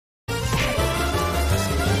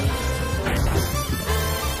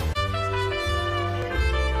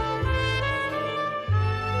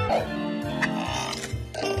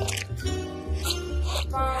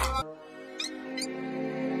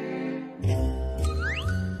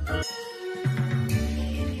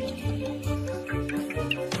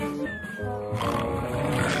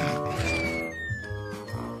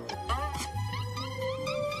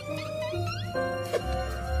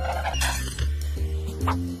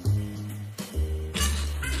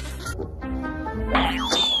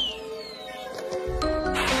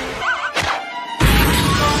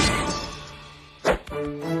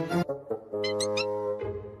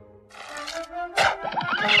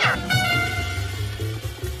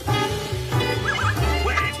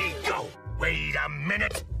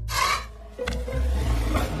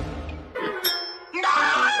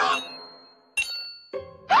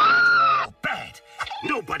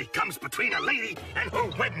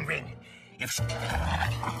ring.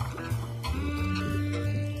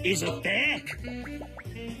 Is it there?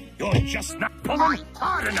 You're just not pulling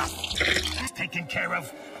hard enough. It's taken care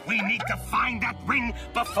of. We need to find that ring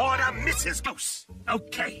before the missus goes.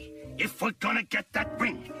 Okay, if we're gonna get that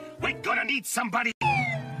ring, we're gonna need somebody.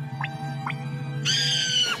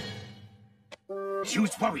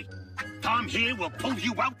 Use worry. Tom here will pull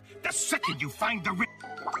you out the second you find the ring.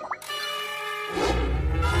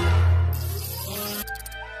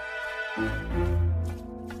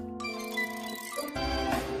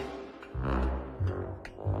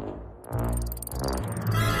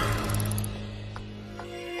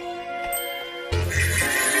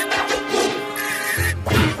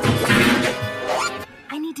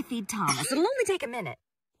 I need to feed Thomas. It'll only take a minute.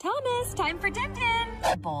 Thomas, time for Din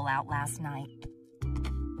Din. Bowl out last night.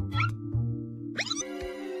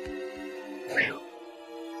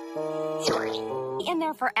 In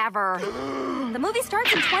there forever. The movie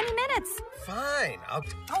starts in 20 minutes. Fine,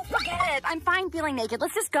 Don't forget it. I'm fine feeling naked.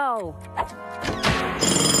 Let's just go.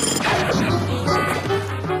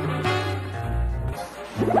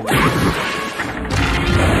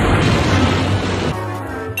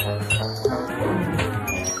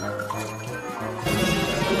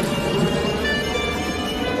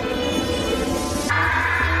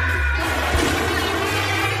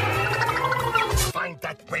 Find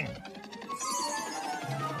that ring.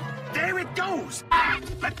 There it goes.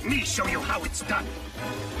 Let me show you how it's done.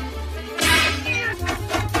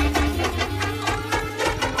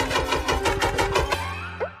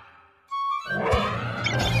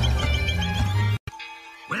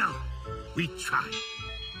 Well, we tried.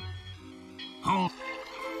 Oh.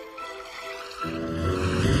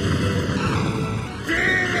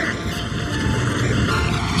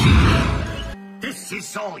 This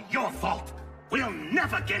is all your fault. We'll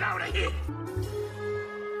never get out of here.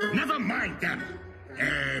 Never mind them.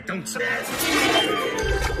 Don't say.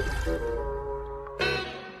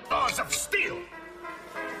 Bars of steel.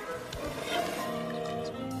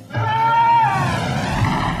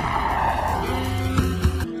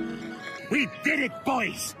 We did it,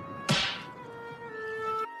 boys.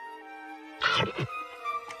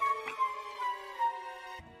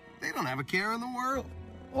 They don't have a care in the world.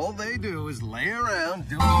 All they do is lay around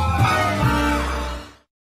doing...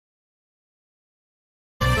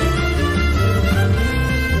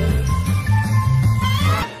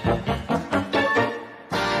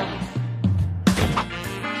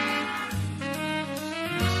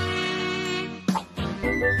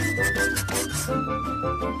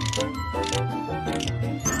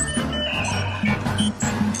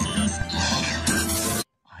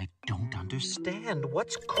 I don't understand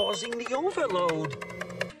what's causing the overload.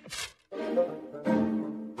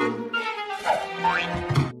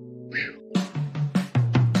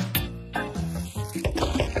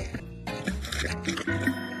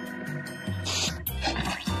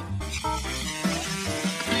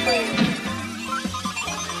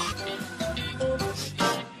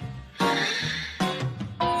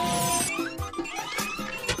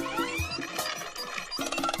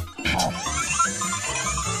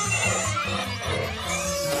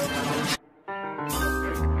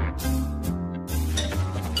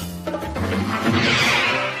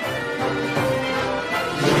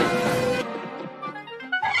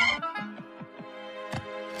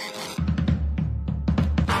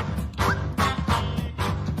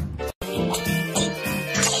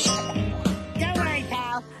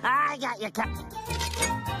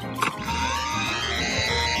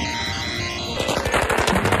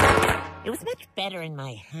 It was much better in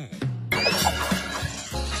my head.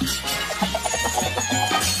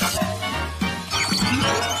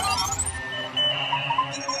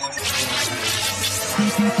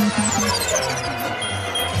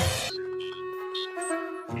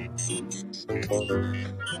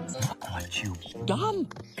 Look what you've done.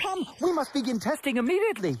 Come, we must begin testing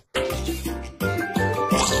immediately.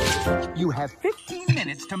 You have 15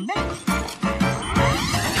 minutes to make...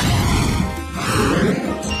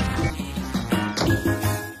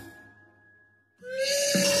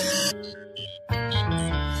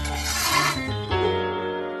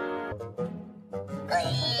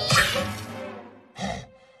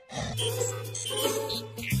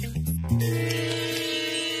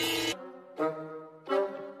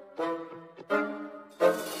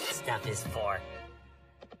 Stuff is for.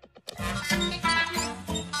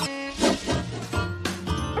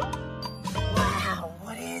 Wow,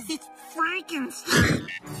 what is it? Frankenstein!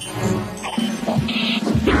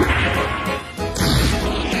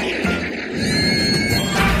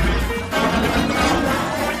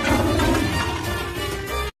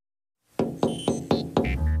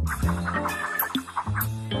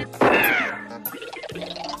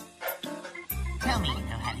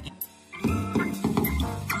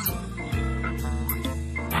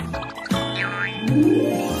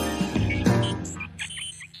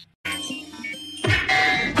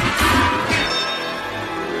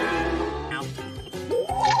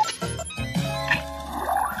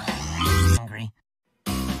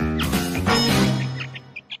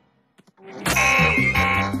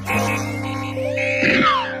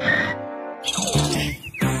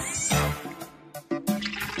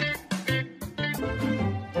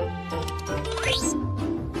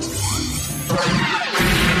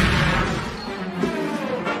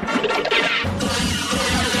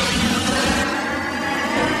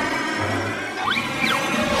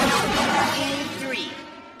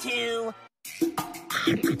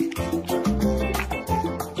 No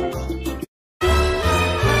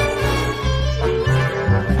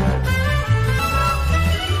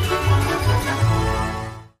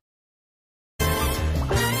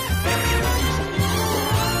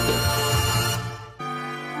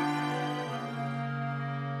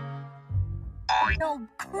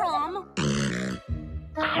crumb.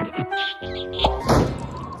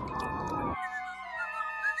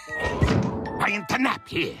 Trying to nap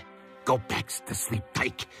here. Go back to sleep,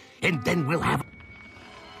 Tyke, and then we'll have...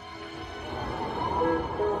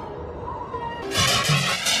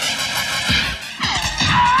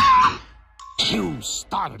 You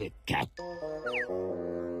started it, Cat.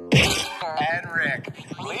 And Rick,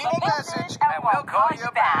 leave a message and we'll call you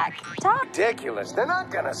back. Ridiculous. They're not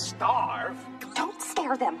gonna starve. Don't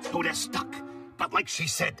scare them. Oh, they're stuck. But like she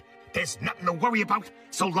said, there's nothing to worry about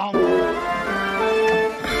so long...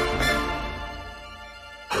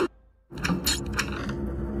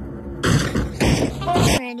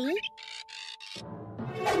 Ready?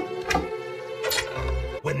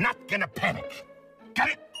 We're not gonna panic. Got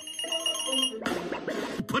it?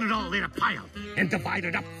 Put it all in a pile and divide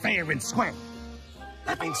it up fair and square.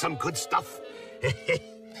 That means some good stuff.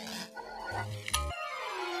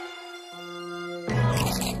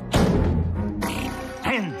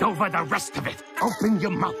 Hand over the rest of it. Open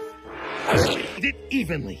your mouth. Eat it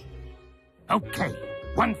evenly. Okay,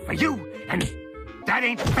 one for you, and that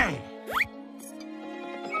ain't fair.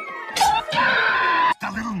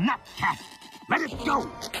 The little nut cat. Let it go.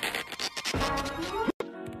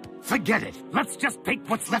 Forget it. Let's just take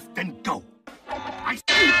what's left and go.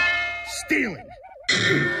 Stealing.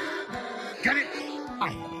 Get it?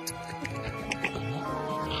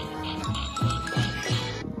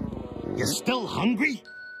 You still hungry?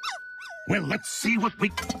 Well, let's see what we...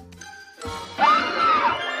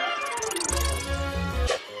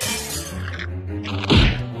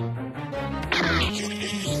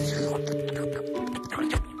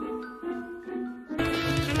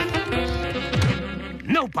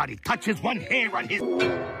 Nobody touches one hair on his...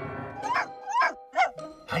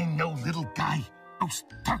 I know, little guy. Roast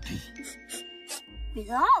turkey. With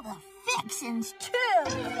all the fixins, too.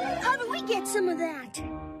 How do we get some of that?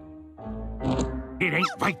 It ain't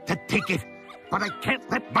right to take it, but I can't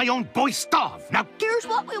let my own boy starve. Now, Here's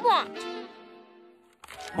what we want.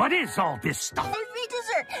 what is all this stuff? Free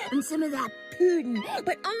dessert and some of that pudding,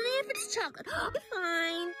 but only if it's chocolate.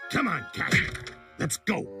 Fine. Come on, cat. Let's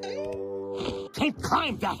go. Can't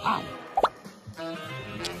climb that high.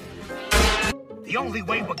 The only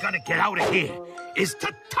way we're gonna get out of here is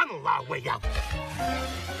to tunnel our way out.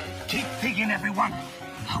 Keep digging, everyone.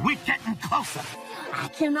 We're getting closer. I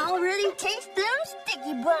can already taste them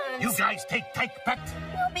sticky buns. You guys take back.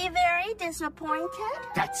 You'll be very disappointed.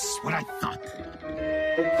 That's what I thought.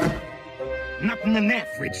 Nothing in their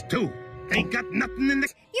fridge, too. They ain't got nothing in the...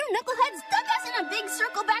 You knuckleheads dug us in a big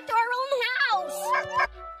circle back to our own house.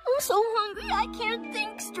 I'm so hungry I can't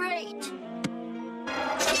think straight.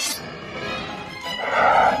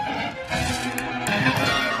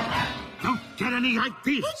 Don't get any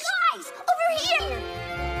ideas. Hey, guys! Over here!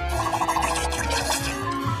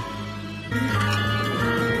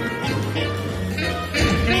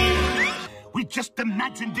 We just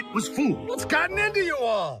imagined it was food. What's gotten into you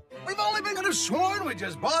all? We've only been could have sworn we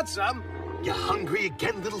just bought some. You hungry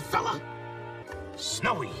again, little fella?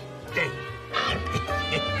 Snowy day.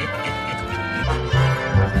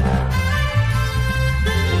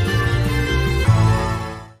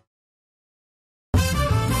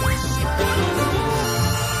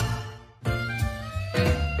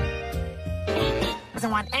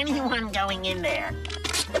 Doesn't want anyone going in there.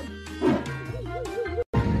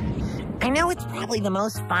 I know it's probably the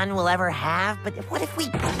most fun we'll ever have, but what if we...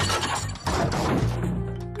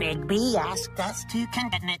 Big B asked us to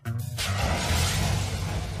condemn it.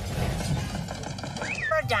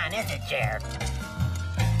 We're done, isn't it, Jer?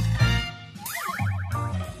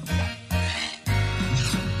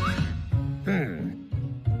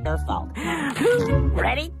 Your fault.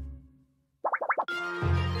 Ready?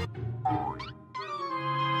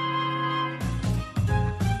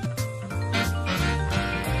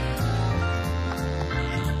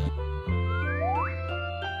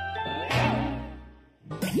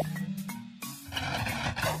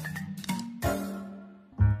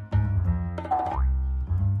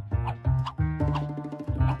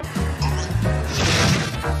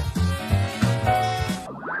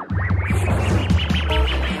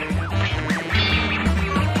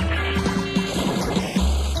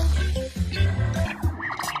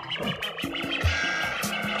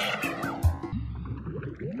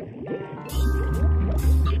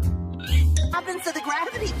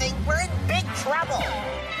 trouble.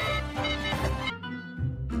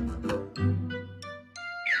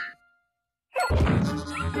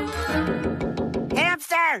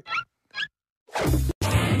 Hamster!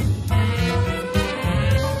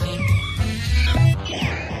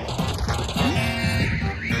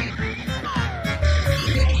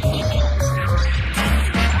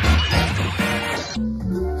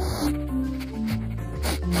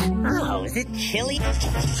 Oh, is it chilly?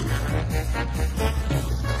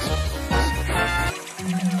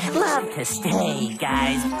 Love to stay,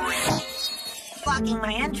 guys. Blocking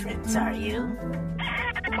my entrance, are you?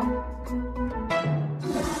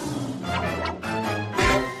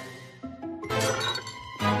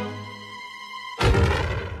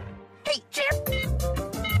 Hey, Chip!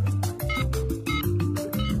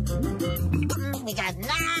 We got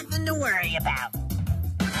nothing to worry about.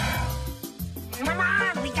 Come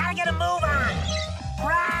on, we gotta get a move on.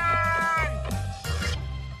 Run!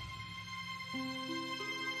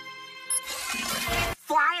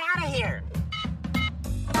 Fly out of here.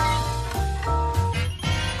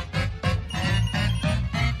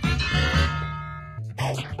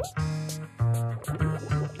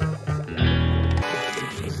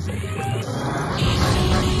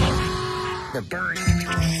 The bird.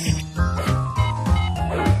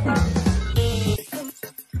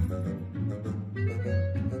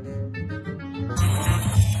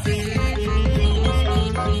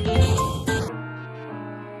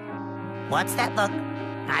 What's that look?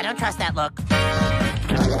 I don't trust that look.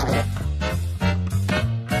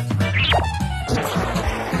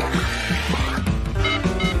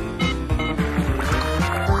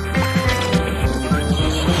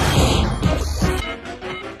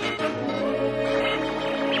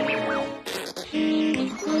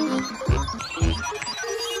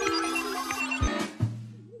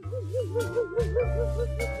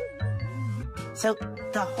 So,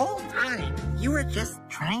 the whole time, you were just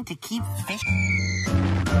trying to keep fish...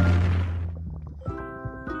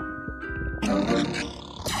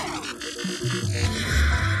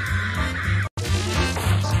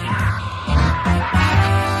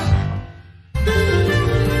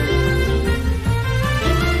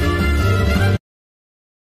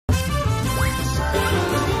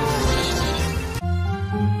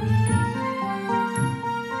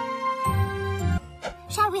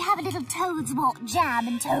 Shall we have a little Toad's Walk jam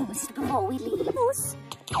and toast before we leave?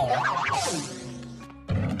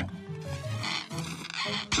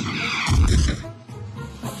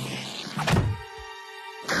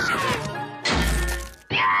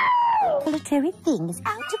 Solitary thing is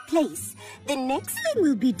out of place. The next thing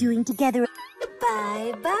we'll be doing together...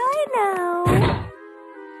 Bye-bye now.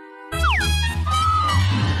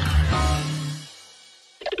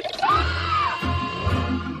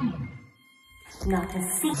 Not a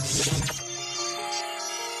secret.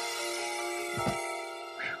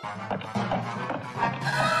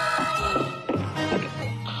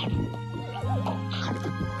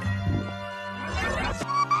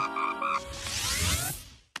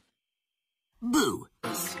 Boo.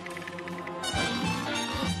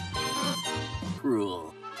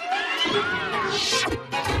 Cruel.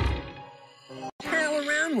 Pal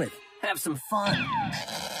around with. Have some fun.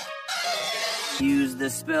 Use the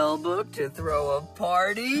spell book to throw a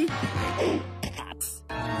party.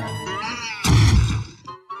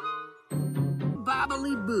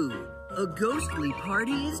 Bobbly boo. A ghostly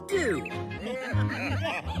party is due.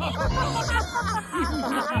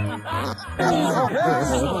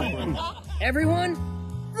 Everyone,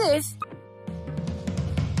 this...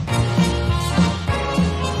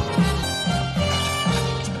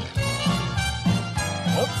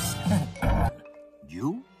 Oops.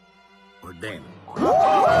 You or them?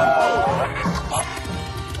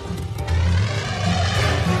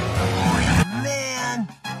 Man,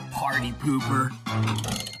 party pooper.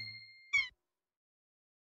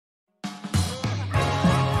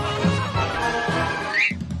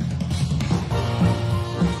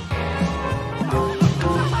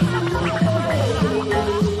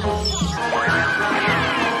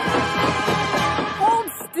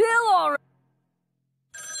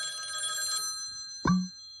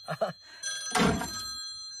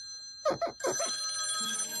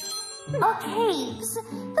 Our caves.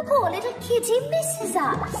 The poor little kitty misses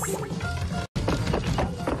us.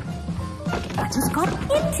 What has got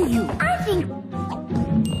into you? I think...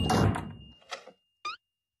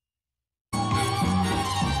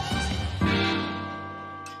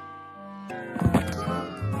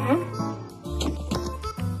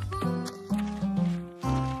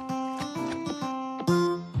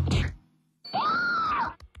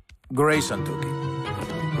 Grayson took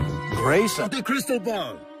it. Grayson? The crystal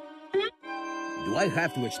ball. Do I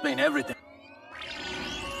have to explain everything?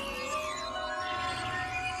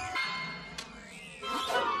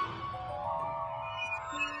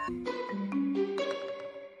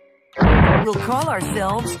 we'll call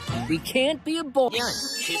ourselves... We can't be a boy.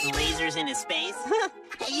 Shooting lasers into space?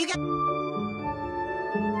 Hey, you got...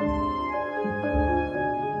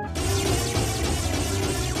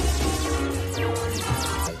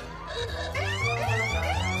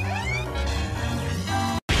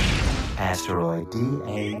 Asteroid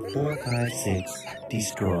DA456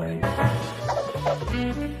 destroyed.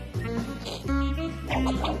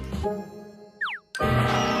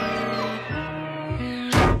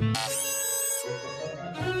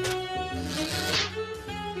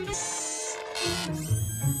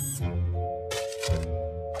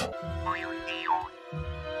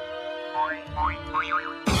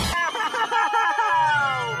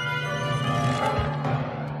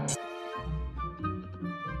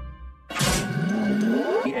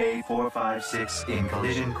 DA456 in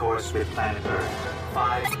collision course with planet Earth.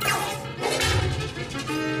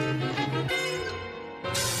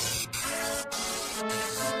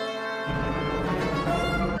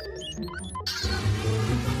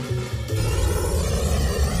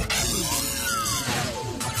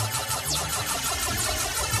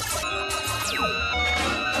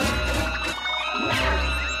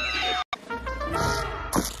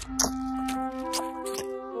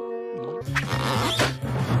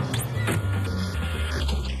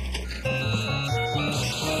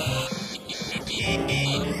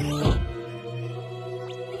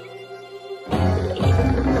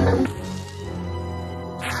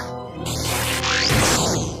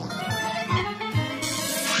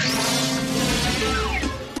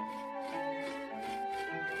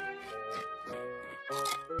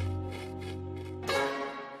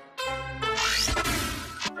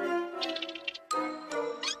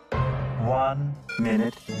 1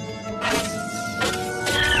 minute.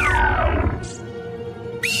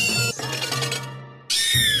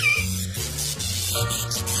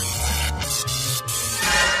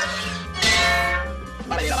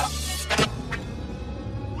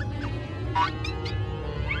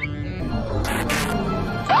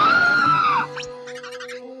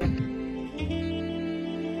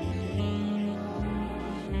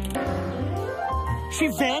 She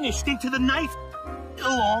vanished into the night,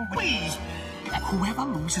 along with me. Whoever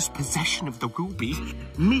loses possession of the ruby,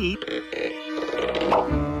 me,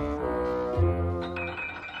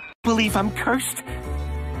 believe I'm cursed.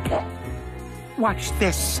 Watch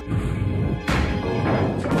this.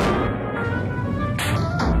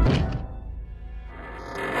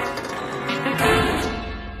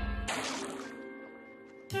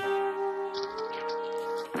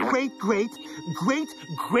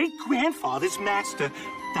 Great-great-great-grandfather's master,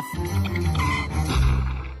 the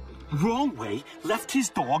wrong way, left his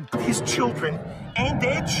dog, his children, and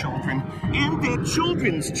their children, and their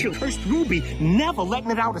children's children. First Ruby, never letting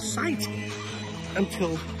it out of sight.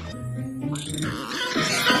 Until...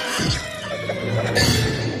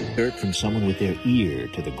 Dirt from someone with their ear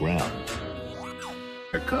to the ground.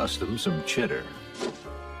 It cost them some cheddar.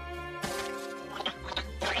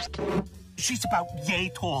 She's about yay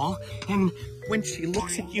tall, and when she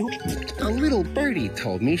looks at you... A little birdie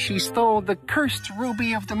told me she stole the cursed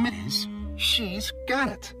ruby of the Miz. She's got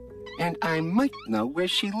it, and I might know where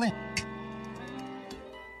she lives.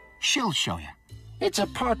 She'll show you. It's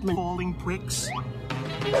apartment falling bricks.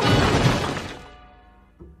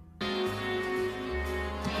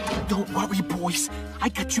 Don't worry, boys. I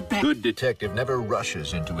got you back. Good detective never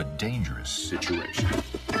rushes into a dangerous situation.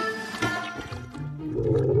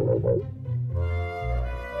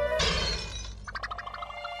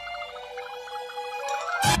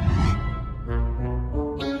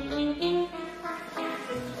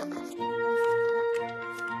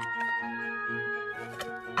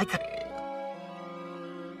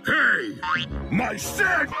 Hey! My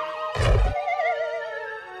set!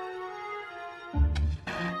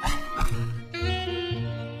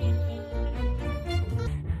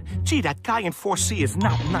 Gee, that guy in 4C is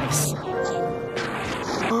not nice.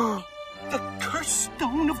 The cursed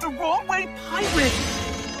stone of the wrong way pirate!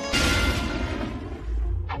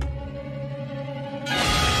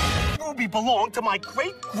 Ruby belonged to my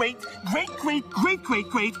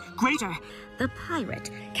great-great-great-great-great-great-great... The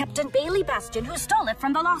pirate, Captain Bailey Bastion, who stole it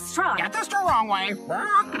from the Lost Tribe. Get this the wrong way.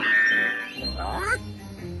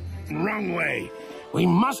 Wrong way. We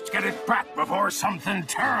must get it back before something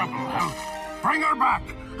terrible. Bring her back,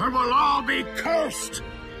 or we'll all be cursed.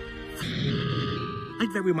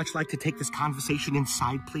 I'd very much like to take this conversation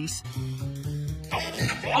inside, please.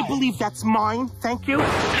 I believe that's mine. Thank you.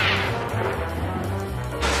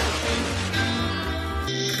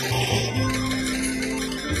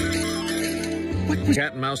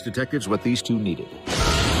 Cat and mouse detectives what these two needed.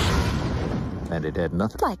 And it had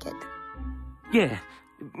nothing Like it. Yeah,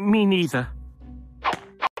 me neither.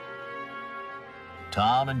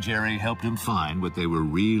 Tom and Jerry helped him find what they were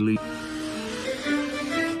really...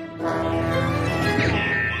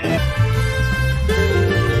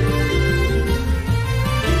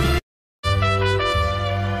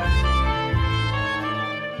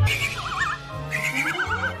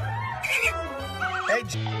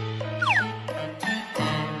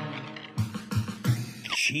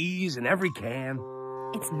 Cheese in every can.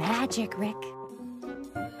 It's magic, Rick.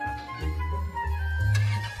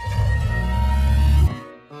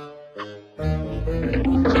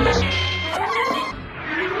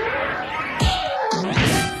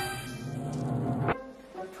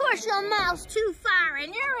 Push a mouse too far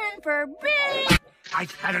and you're in for big.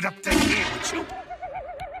 I've had it up to here with you.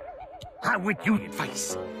 How would you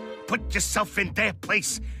advise? Put yourself in their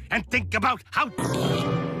place and think about how...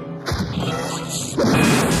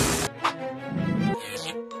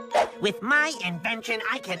 With my invention,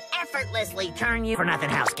 I can effortlessly turn you for nothing,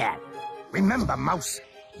 house cat. Remember, Mouse,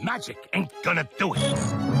 magic ain't gonna do it.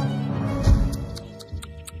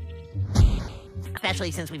 Especially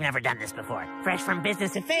since we've never done this before. Fresh from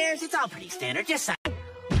business affairs, it's all pretty standard, just so...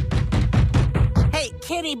 Hey,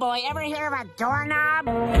 kitty boy, ever hear of a doorknob?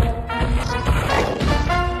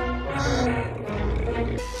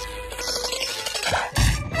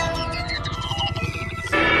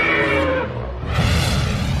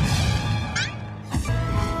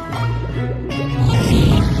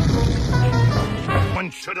 One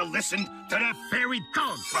should have listened to that fairy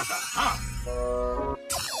dog, brother, huh?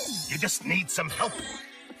 You just need some help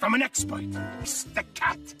from an expert. It's the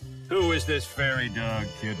cat. Who is this fairy dog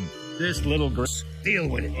kidding? This little girl. Deal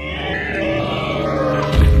with it.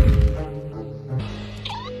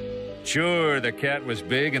 Sure, the cat was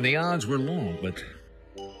big and the odds were long, but... Push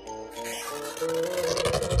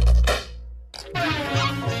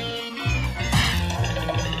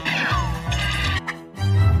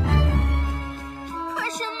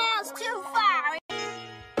a mouse too far.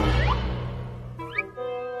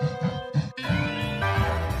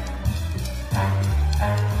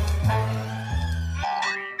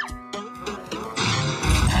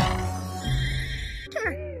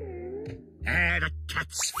 The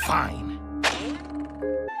cat's fine.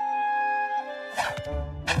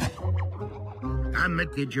 I'ma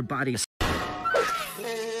give your body...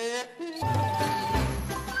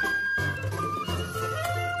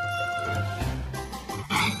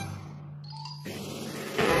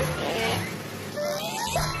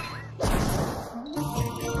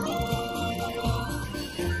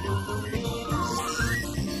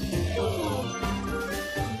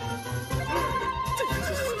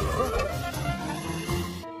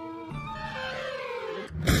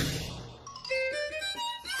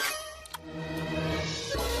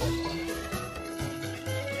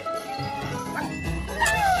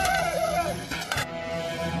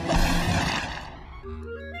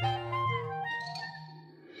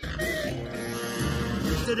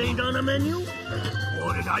 It ain't on the menu?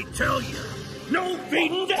 What did I tell you? No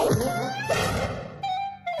feeding